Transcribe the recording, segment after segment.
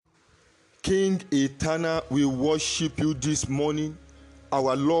King eternal, we worship you this morning,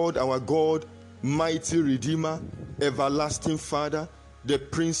 our Lord, our God, mighty Redeemer, everlasting Father, the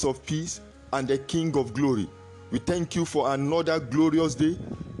Prince of Peace, and the King of Glory. We thank you for another glorious day.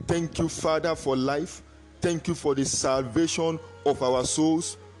 Thank you, Father, for life. Thank you for the salvation of our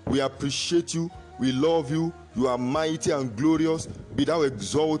souls. We appreciate you. We love you. You are mighty and glorious. Be thou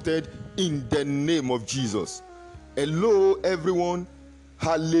exalted in the name of Jesus. Hello, everyone.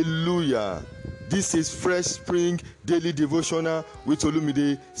 Hallelujah. This is Fresh Spring Daily Devotional with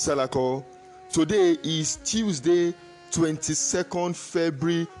Olumide Salako. Today is Tuesday, 22nd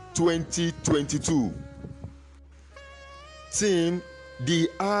February 2022. Theme: the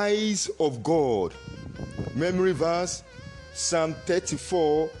eyes of God. Memory verse: Psalm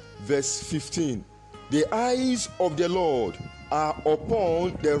 34 verse 15. The eyes of the Lord are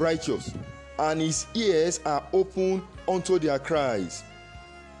upon the righteous, and his ears are open unto their cries.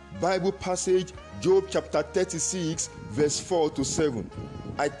 Bible passage: Job chapter 36 verse 4 to 7.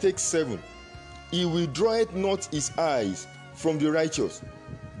 I take 7. He withdraweth not his eyes from the righteous,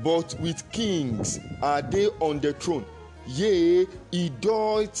 but with kings are they on the throne. Yea, he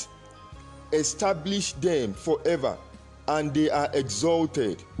doth establish them forever, and they are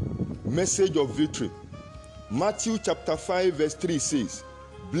exalted. Message of victory. Matthew chapter 5 verse 3 says,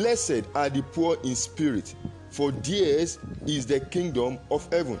 Blessed are the poor in spirit, for theirs is the kingdom of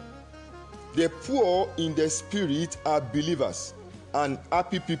heaven. The poor in the spirit are believers and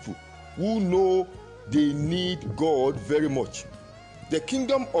happy people who know they need God very much. The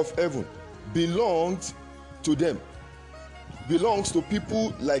kingdom of heaven belongs to them, belongs to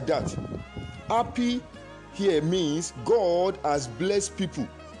people like that. Happy here means God has blessed people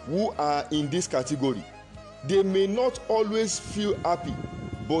who are in this category. They may not always feel happy,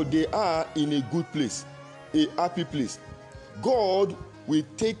 but they are in a good place, a happy place. God will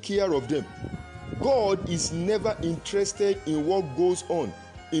take care of them. God is never interested in what goes on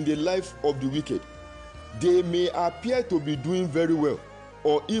in the life of the wicked. They may appear to be doing very well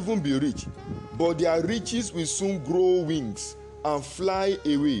or even be rich, but their riches will soon grow wings and fly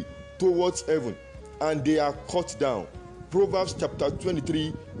away towards heaven, and they are cut down. Proverbs chapter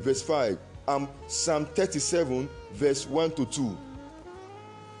 23 verse 5 and Psalm 37 verse 1 to 2.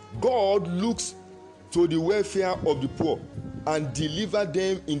 God looks to the welfare of the poor and deliver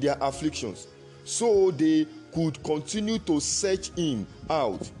them in their afflictions, so they could continue to search him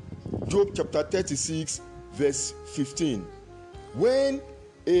out. Job chapter 36 verse 15. When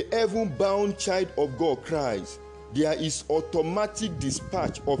a heaven-bound child of God cries, there is automatic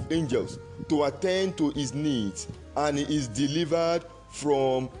dispatch of angels to attend to his needs, and he is delivered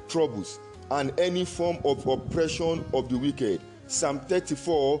from troubles and any form of oppression of the wicked. Psalm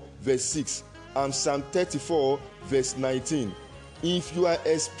 34 verse 6 and Psalm 34 verse 19. If you are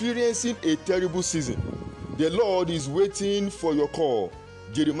experiencing a terrible season, the Lord is waiting for your call.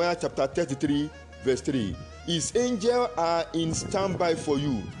 Jeremiah chapter 33 verse 3. His angels are in standby for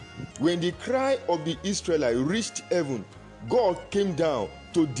you. When the cry of the Israelites reached heaven, God came down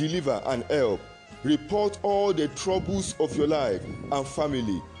to deliver and help. Report all the troubles of your life and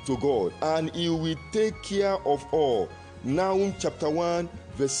family to God, and he will take care of all. Nahum chapter 1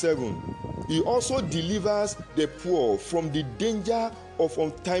 verse 7. He also delivers the poor from the danger of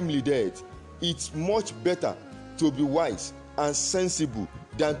untimely death. It's much better to be wise and sensible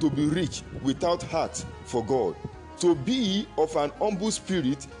than to be rich without heart for God. To be of an humble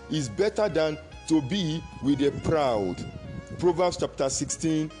spirit is better than to be with the proud. Proverbs chapter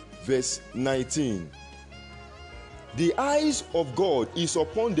 16 verse 19. The eyes of God is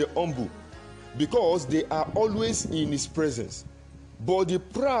upon the humble, because they are always in his presence, but the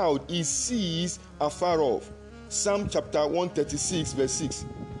proud he sees afar off. Psalm chapter 136 verse 6.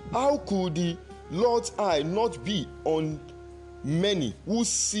 How could the Lord's eye not be on many who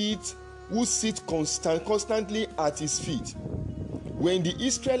sit constantly at his feet? When the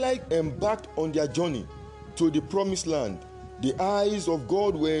Israelites embarked on their journey to the promised land, the eyes of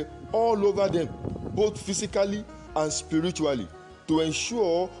God were all over them, both physically and spiritually, to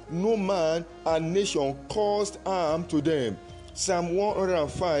ensure no man and nation caused harm to them. Psalm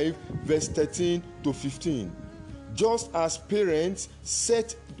 105 verse 13 to 15. Just as parents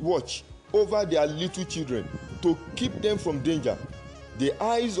set watch over their little children to keep them from danger, the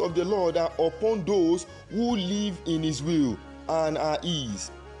eyes of the Lord are upon those who live in his will and are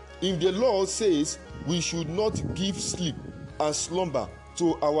his. If the Lord says we should not give sleep and slumber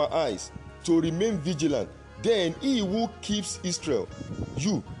to our eyes, to remain vigilant, then he who keeps Israel,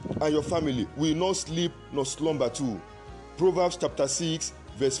 you and your family, will not sleep nor slumber too. Proverbs chapter 6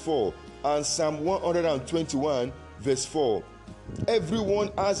 verse 4 and Psalm 121 verse 4.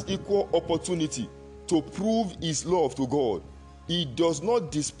 Everyone has equal opportunity to prove his love to God. He does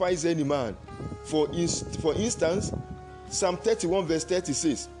not despise any man. For instance, Psalm 31 verse 30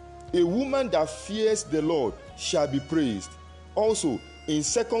 says, "A woman that fears the Lord shall be praised." Also, in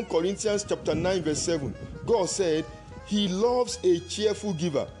 2 Corinthians chapter 9 verse 7, God said, "He loves a cheerful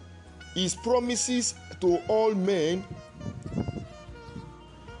giver." His promises to all men,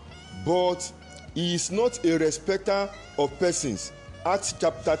 but he is not a respecter of persons. Acts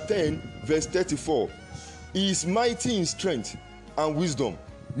chapter 10 verse 34. He is mighty in strength and wisdom,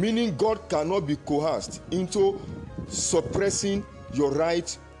 meaning God cannot be coerced into suppressing your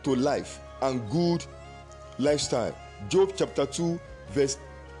right to life and good lifestyle. Job chapter 2 verse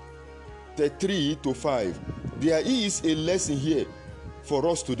 3 to 5. There is a lesson here for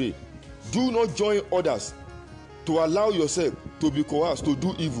us today. Do not join others to allow yourself to be coerced to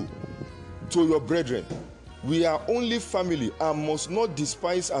do evil to your brethren. We are only family and must not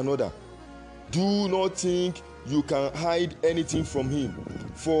despise another. Do not think you can hide anything from him,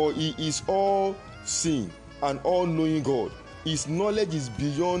 for he is all seeing and all knowing God. His knowledge is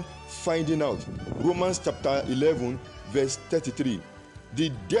beyond finding out. Romans chapter 11 verse 33.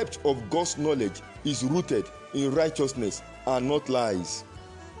 The depth of God's knowledge is rooted in righteousness and not lies.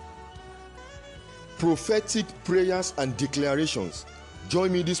 Prophetic prayers and declarations.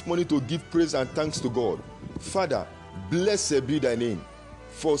 Join me this morning to give praise and thanks to God. Father, blessed be thy name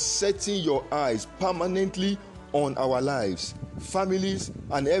for setting your eyes permanently on our lives, families,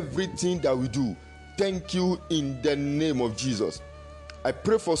 and everything that we do. Thank you in the name of Jesus. I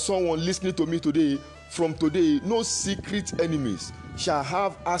pray for someone listening to me today. From today, no secret enemies shall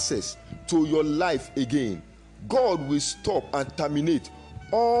have access to your life again. God will stop and terminate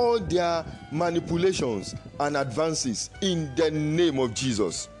all their manipulations and advances in the name of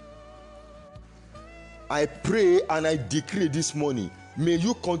Jesus. I pray and I decree this morning, may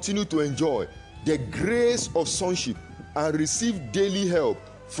you continue to enjoy the grace of sonship and receive daily help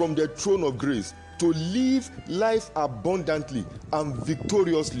from the throne of grace to live life abundantly and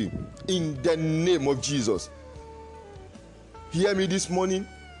victoriously in the name of Jesus. Hear me this morning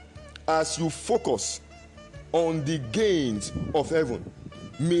as you focus on the gains of heaven.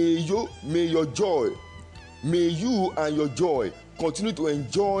 May you and your joy continue to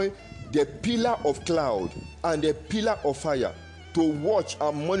enjoy the pillar of cloud and the pillar of fire to watch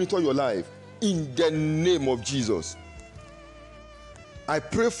and monitor your life in the name of Jesus. I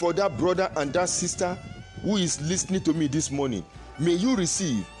pray for that brother and that sister who is listening to me this morning. May you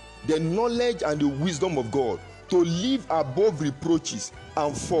receive the knowledge and the wisdom of God to live above reproaches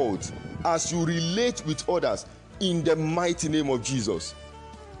and faults as you relate with others in the mighty name of Jesus.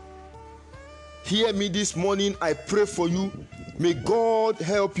 Hear me this morning. I pray for you. May God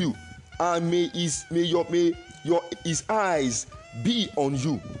help you, and may his eyes be on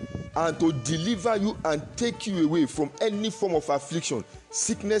you, and to deliver you and take you away from any form of affliction,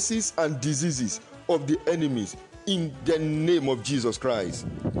 sicknesses, and diseases of the enemies in the name of Jesus Christ.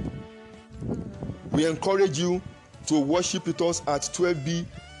 We encourage you to worship with us at 12B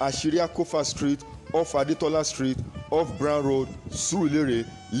Ashiria Kofa Street, off Adetola Street, off Brown Road, Surulere,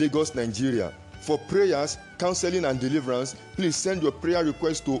 Lagos, Nigeria. For prayers, counseling, and deliverance, please send your prayer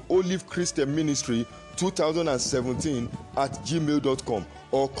request to Olive Christian Ministry 2017 at gmail.com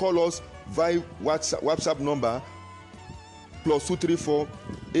or call us via WhatsApp number +234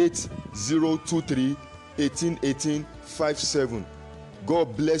 8023 1818 57.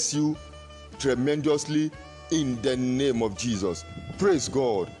 God bless you tremendously in the name of Jesus. Praise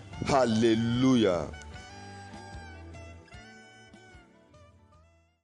God. Hallelujah.